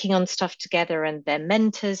working on stuff together, and they're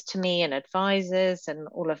mentors to me and advisors and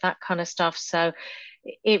all of that kind of stuff. So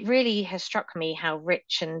it really has struck me how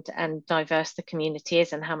rich and diverse the community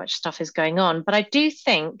is and how much stuff is going on. But I do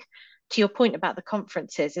think, to your point about the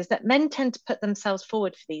conferences, is that men tend to put themselves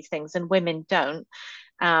forward for these things and women don't.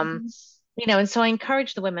 Um, Mhm. and so I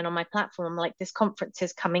encourage the women on my platform, like this conference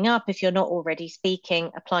is coming up. If you're not already speaking,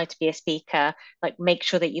 apply to be a speaker. Like make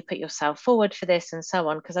sure that you put yourself forward for this and so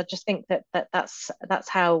on. Because I just think that's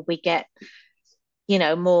how we get,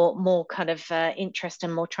 more kind of interest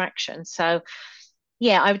and more traction. So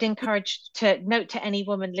yeah, I would encourage to note to any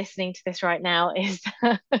woman listening to this right now is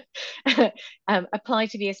apply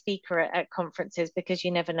to be a speaker at conferences because you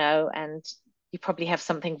never know, and you probably have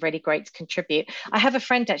something really great to contribute. I have a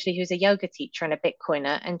friend actually who's a yoga teacher and a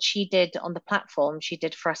Bitcoiner, and she did on the platform, she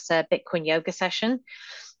did for us a Bitcoin yoga session.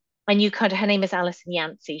 And her name is Alison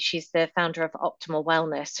Yancey. She's the founder of Optimal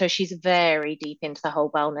Wellness. So she's very deep into the whole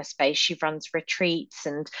wellness space. She runs retreats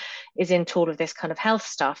and is into all of this kind of health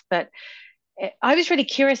stuff. But I was really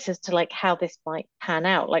curious as to like how this might pan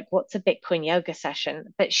out. Like, what's a Bitcoin yoga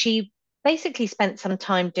session? But she basically spent some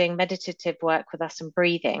time doing meditative work with us and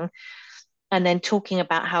breathing, and then talking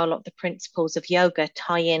about how a lot of the principles of yoga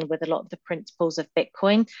tie in with a lot of the principles of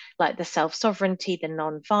Bitcoin, like the self sovereignty, the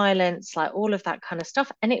non violence, like all of that kind of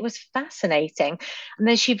stuff. And it was fascinating. And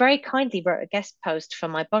then she very kindly wrote a guest post for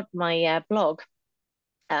my blog,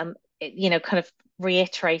 kind of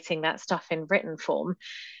reiterating that stuff in written form.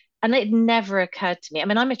 And it never occurred to me. I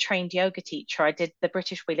mean, I'm a trained yoga teacher. I did the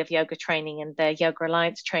British Wheel of Yoga training and the Yoga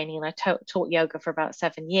Alliance training, and I taught yoga for about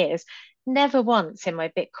 7 years. Never once in my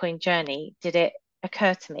Bitcoin journey did it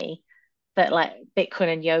occur to me that like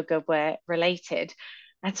Bitcoin and yoga were related.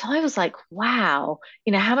 And so I was like, wow,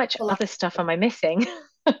 how much A lot other stuff am I missing?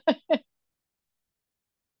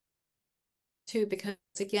 too, because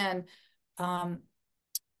again, um,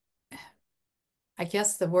 I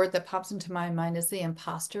guess the word that pops into my mind is the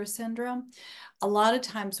imposter syndrome. A lot of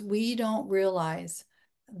times we don't realize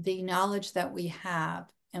the knowledge that we have,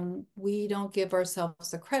 and we don't give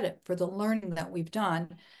ourselves the credit for the learning that we've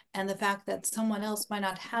done and the fact that someone else might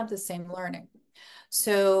not have the same learning.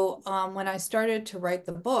 So when I started to write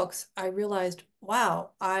the books, I realized,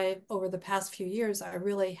 wow, over the past few years, I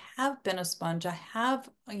really have been a sponge. I have,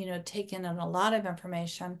 taken in a lot of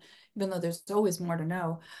information, even though there's always more to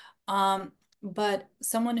know. Um, but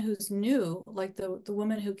someone who's new, like the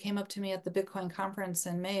woman who came up to me at the Bitcoin conference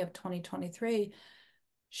in May of 2023,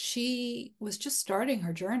 she was just starting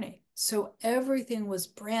her journey. So everything was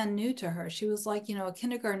brand new to her. She was like, a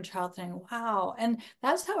kindergarten child saying, wow. And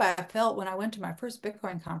that's how I felt when I went to my first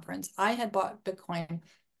Bitcoin conference. I had bought Bitcoin.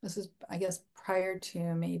 This is, I guess, prior to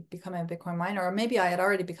me becoming a Bitcoin miner, or maybe I had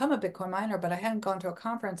already become a Bitcoin miner, but I hadn't gone to a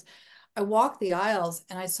conference. I walked the aisles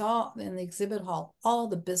and I saw in the exhibit hall all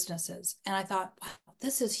the businesses. And I thought, wow,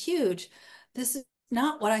 this is huge. This is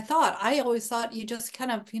not what I thought. I always thought you just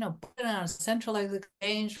kind of, put it on a centralized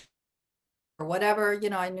exchange or whatever.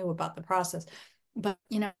 I knew about the process. But,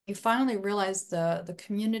 you finally realize the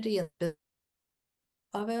community of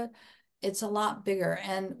it, it's a lot bigger.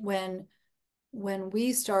 And when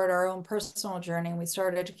we start our own personal journey and we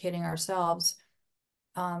start educating ourselves,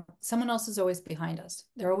 someone else is always behind us.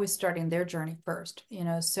 They're always starting their journey first,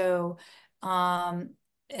 so um,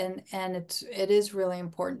 and it is really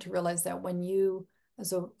important to realize that when you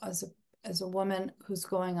as a woman who's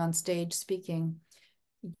going on stage speaking,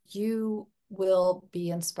 you will be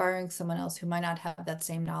inspiring someone else who might not have that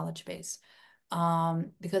same knowledge base,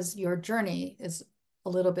 because your journey is a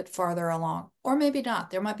little bit farther along, or maybe not.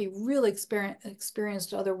 There might be really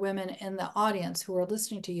experienced other women in the audience who are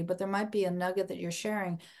listening to you, but there might be a nugget that you're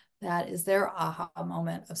sharing that is their aha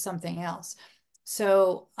moment of something else.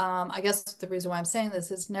 So I guess the reason why I'm saying this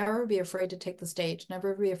is never be afraid to take the stage.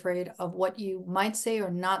 Never be afraid of what you might say or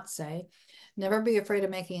not say. Never be afraid of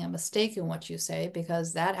making a mistake in what you say,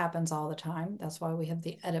 because that happens all the time. That's why we have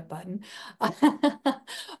the edit button.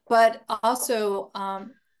 But also,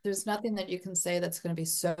 there's nothing that you can say that's going to be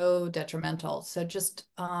so detrimental. So just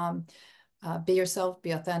be yourself,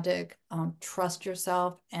 be authentic, trust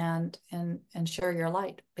yourself, and share your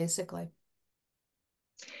light, basically.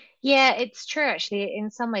 Yeah, it's true actually.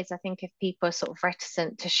 In some ways, I think if people are sort of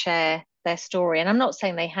reticent to share their story, and I'm not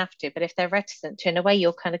saying they have to, but if they're reticent to, in a way,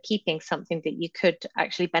 you're kind of keeping something that you could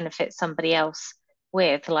actually benefit somebody else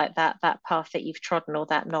with, like that path that you've trodden or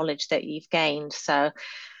that knowledge that you've gained. So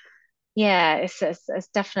yeah, it's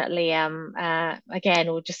definitely again,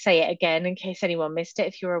 we'll just say it again in case anyone missed it.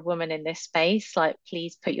 If you're a woman in this space, like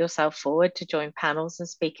please put yourself forward to join panels and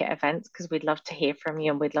speak at events because we'd love to hear from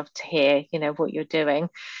you and we'd love to hear, what you're doing.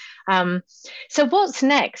 Um, so what's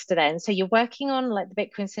next then? So you're working on like the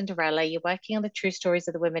Bitcoin Cinderella, you're working on the true stories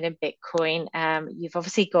of the women in Bitcoin. You've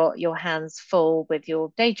obviously got your hands full with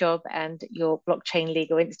your day job and your blockchain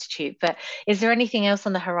legal institute, but is there anything else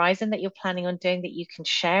on the horizon that you're planning on doing that you can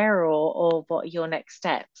share, or what are your next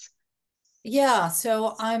steps? Yeah,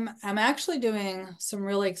 so I'm actually doing some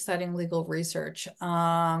really exciting legal research.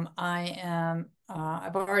 I've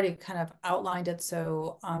already kind of outlined it,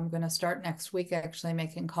 so I'm going to start next week actually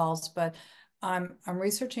making calls, but I'm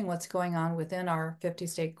researching what's going on within our 50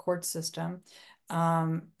 state court system,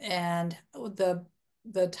 and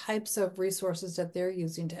the types of resources that they're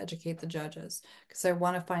using to educate the judges, because I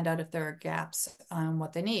want to find out if there are gaps on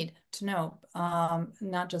what they need to know,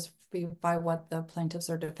 not just by what the plaintiffs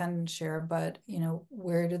or defendants share, but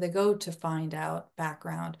where do they go to find out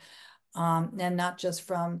background, and not just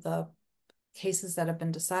from the cases that have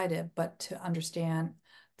been decided, but to understand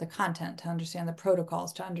the content, to understand the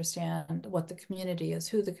protocols, to understand what the community is,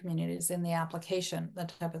 who the community is in the application,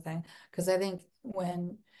 that type of thing. Because I think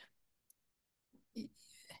when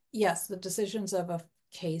yes, the decisions of a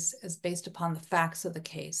case is based upon the facts of the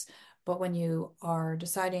case. But when you are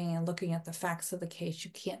deciding and looking at the facts of the case,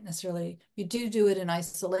 you can't necessarily, you do it in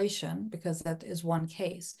isolation because that is one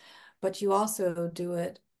case, but you also do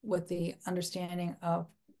it with the understanding of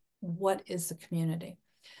what is the community.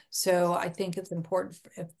 So I think it's important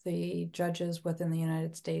if the judges within the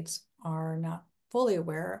United States are not fully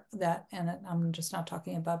aware of that, and I'm just not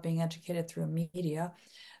talking about being educated through media,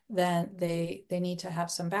 then they need to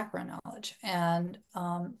have some background knowledge. And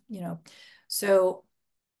so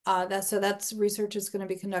that's research is going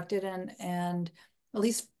to be conducted, and at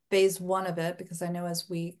least phase one of it, because I know as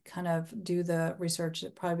we kind of do the research,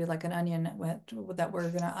 it probably be like an onion that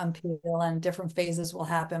we're going to unpeel and different phases will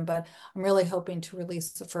happen. But I'm really hoping to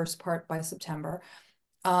release the first part by September.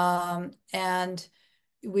 And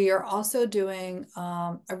we are also doing,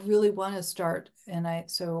 I really want to start, and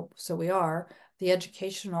so we are, the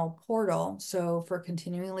educational portal. So for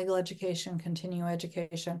continuing legal education, continuing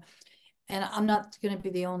education. And I'm not going to be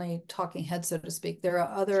the only talking head, so to speak. There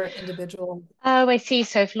are other individuals. Oh, I see.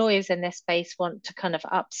 So if lawyers in this space want to kind of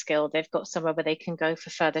upskill, they've got somewhere where they can go for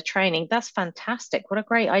further training. That's fantastic. What a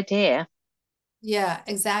great idea. Yeah,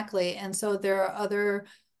 exactly. And so there are other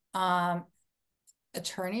um,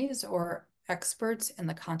 attorneys or experts in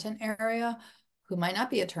the content area who might not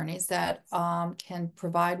be attorneys that can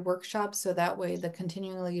provide workshops so that way the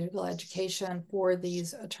continuing legal education for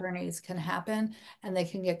these attorneys can happen and they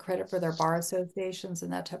can get credit for their bar associations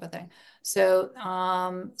and that type of thing. So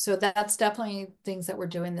so that's definitely things that we're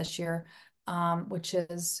doing this year, which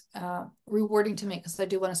is rewarding to me because I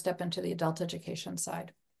do want to step into the adult education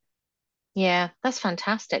side. Yeah, that's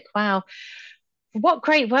fantastic. Wow. What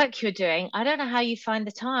great work you're doing. I don't know how you find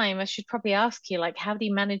the time. I should probably ask you, like, how do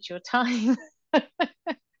you manage your time?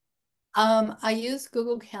 I use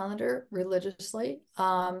Google Calendar religiously.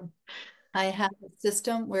 I have a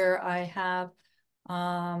system where I have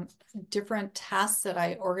um, different tasks that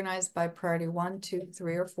I organize by priority one, two,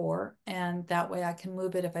 three, or four. And that way I can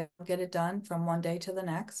move it if I don't get it done from one day to the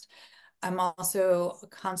next. I'm also a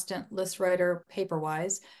constant list writer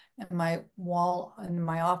paper-wise. And my wall in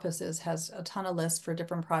my offices has a ton of lists for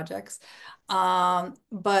different projects.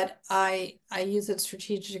 But I use it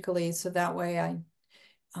strategically so that way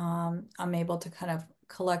I'm able to kind of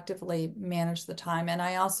collectively manage the time. And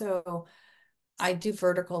I do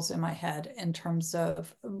verticals in my head in terms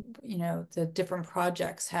of, the different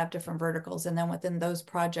projects have different verticals. And then within those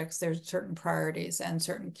projects, there's certain priorities and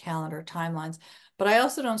certain calendar timelines. But I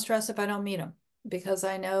also don't stress if I don't meet them because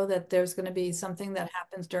I know that there's going to be something that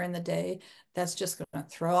happens during the day that's just going to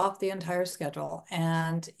throw off the entire schedule.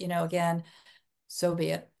 And, again, so be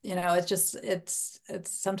it. It's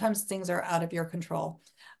sometimes things are out of your control.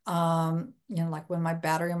 Like when my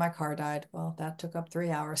battery in my car died, well, that took up 3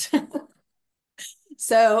 hours.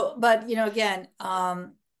 So, but again,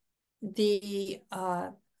 the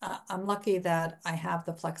I'm lucky that I have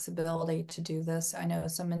the flexibility to do this. I know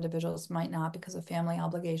some individuals might not because of family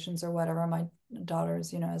obligations or whatever. My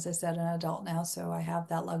daughter's, as I said, an adult now, so I have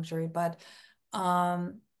that luxury. But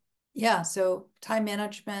um, yeah, so time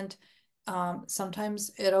management, sometimes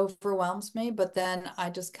it overwhelms me, but then I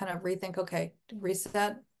just kind of rethink, okay,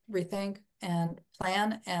 reset, rethink, and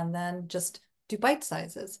plan, and then just do bite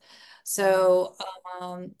sizes. So,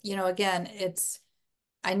 again,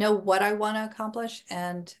 I know what I want to accomplish,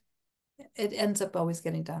 and it ends up always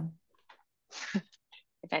getting done.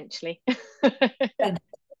 Eventually. And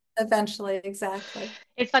eventually, exactly.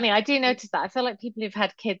 It's funny, I do notice that. I feel like people who've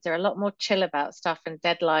had kids are a lot more chill about stuff and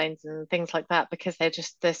deadlines and things like that because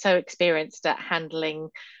they're so experienced at handling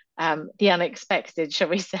the unexpected, shall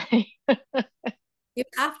we say. You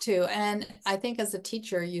have to. And I think as a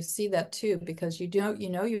teacher, you see that too, because you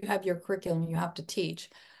have your curriculum you have to teach,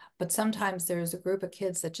 but sometimes there's a group of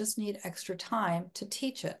kids that just need extra time to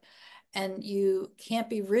teach it. And you can't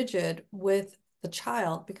be rigid with the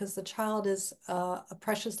child because the child is a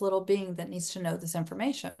precious little being that needs to know this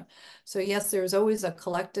information. So yes, there's always a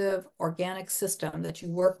collective organic system that you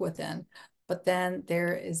work within, but then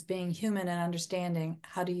there is being human and understanding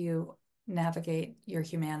how do you navigate your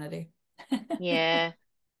humanity. Yeah,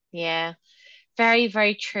 yeah. Very,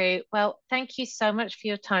 very true. Well, thank you so much for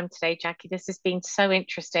your time today, Jacqui. This has been so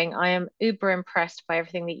interesting. I am uber impressed by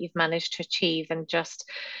everything that you've managed to achieve and just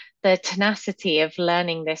the tenacity of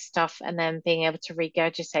learning this stuff and then being able to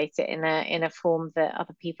regurgitate it in a form that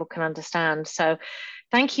other people can understand. So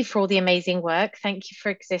thank you for all the amazing work. Thank you for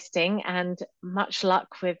existing and much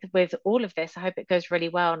luck with all of this. I hope it goes really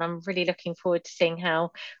well. And I'm really looking forward to seeing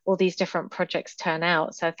how all these different projects turn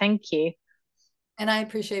out. So thank you. And I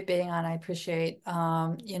appreciate being on. I appreciate,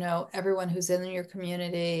 everyone who's in your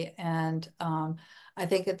community. And I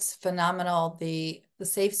think it's phenomenal, the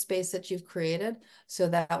safe space that you've created. So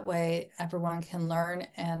that way everyone can learn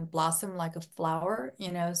and blossom like a flower,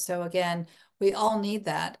 So again, we all need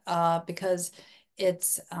that because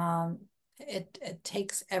it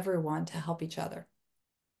takes everyone to help each other.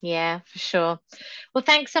 Yeah, for sure. Well,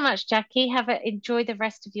 thanks so much, Jacqui. Enjoy the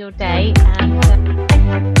rest of your day and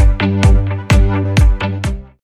thanks.